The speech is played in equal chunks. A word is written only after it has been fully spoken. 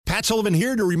Matt Sullivan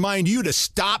here to remind you to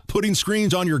stop putting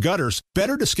screens on your gutters.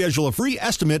 Better to schedule a free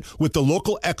estimate with the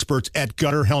local experts at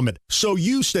Gutter Helmet so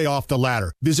you stay off the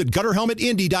ladder. Visit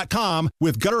GutterHelmetIndy.com.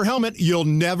 With Gutter Helmet, you'll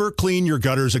never clean your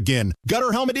gutters again.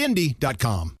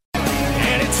 GutterHelmetIndy.com.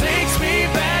 And it takes me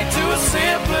back to a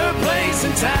simpler place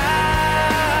in time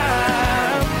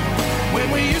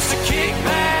when we used to kick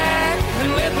back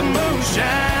and let the moon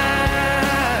shine.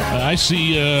 I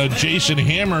see Jason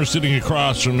Hammer sitting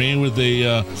across from me with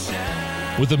a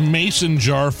mason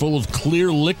jar full of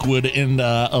clear liquid and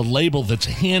a label that's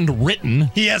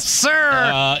handwritten. Yes,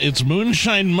 sir. It's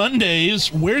Moonshine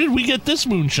Mondays. Where did we get this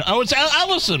moonshine? Oh, it's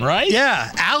Allison, right? Yeah,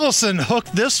 Allison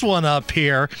hooked this one up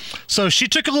here. So she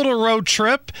took a little road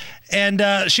trip, and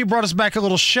she brought us back a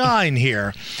little shine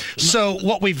here. So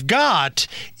what we've got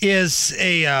is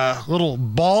a little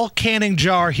ball canning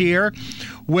jar here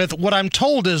with what I'm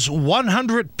told is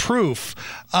 100 proof.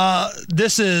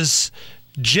 This is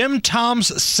Jim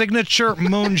Tom's signature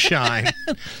moonshine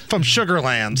from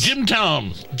Sugarlands. Jim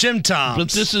Tom's. But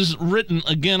this is written,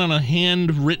 again, on a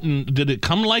handwritten... Did it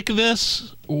come like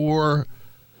this? Or...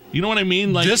 You know what I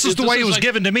mean? Like this is the way it was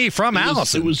given to me from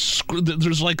Allison.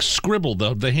 There's like scribble.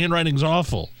 The handwriting's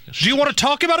awful. Do you want to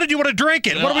talk about it? Or do you want to drink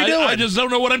it? What are we doing? I just don't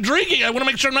know what I'm drinking. I want to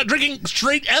make sure I'm not drinking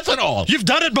straight ethanol. You've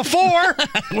done it before.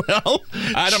 Well,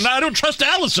 I don't trust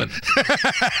Allison.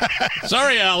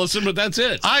 Sorry, Allison, but that's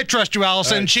it. I trust you,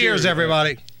 Allison. Right, cheers,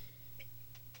 everybody.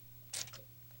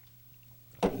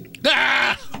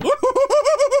 Ah!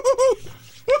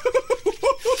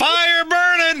 Fire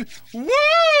burning.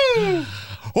 Woo!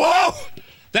 Whoa!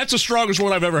 That's the strongest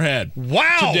one I've ever had.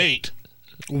 Wow. To date.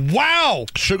 Wow.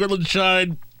 Sugarland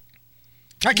Shine.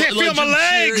 I can't feel my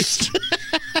legs.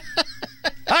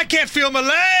 I can't feel my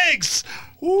legs.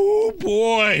 Oh,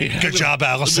 boy. Good job,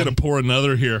 Allison. I'm going to pour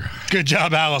another here. Good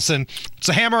job, Allison. It's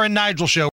a Hammer and Nigel show.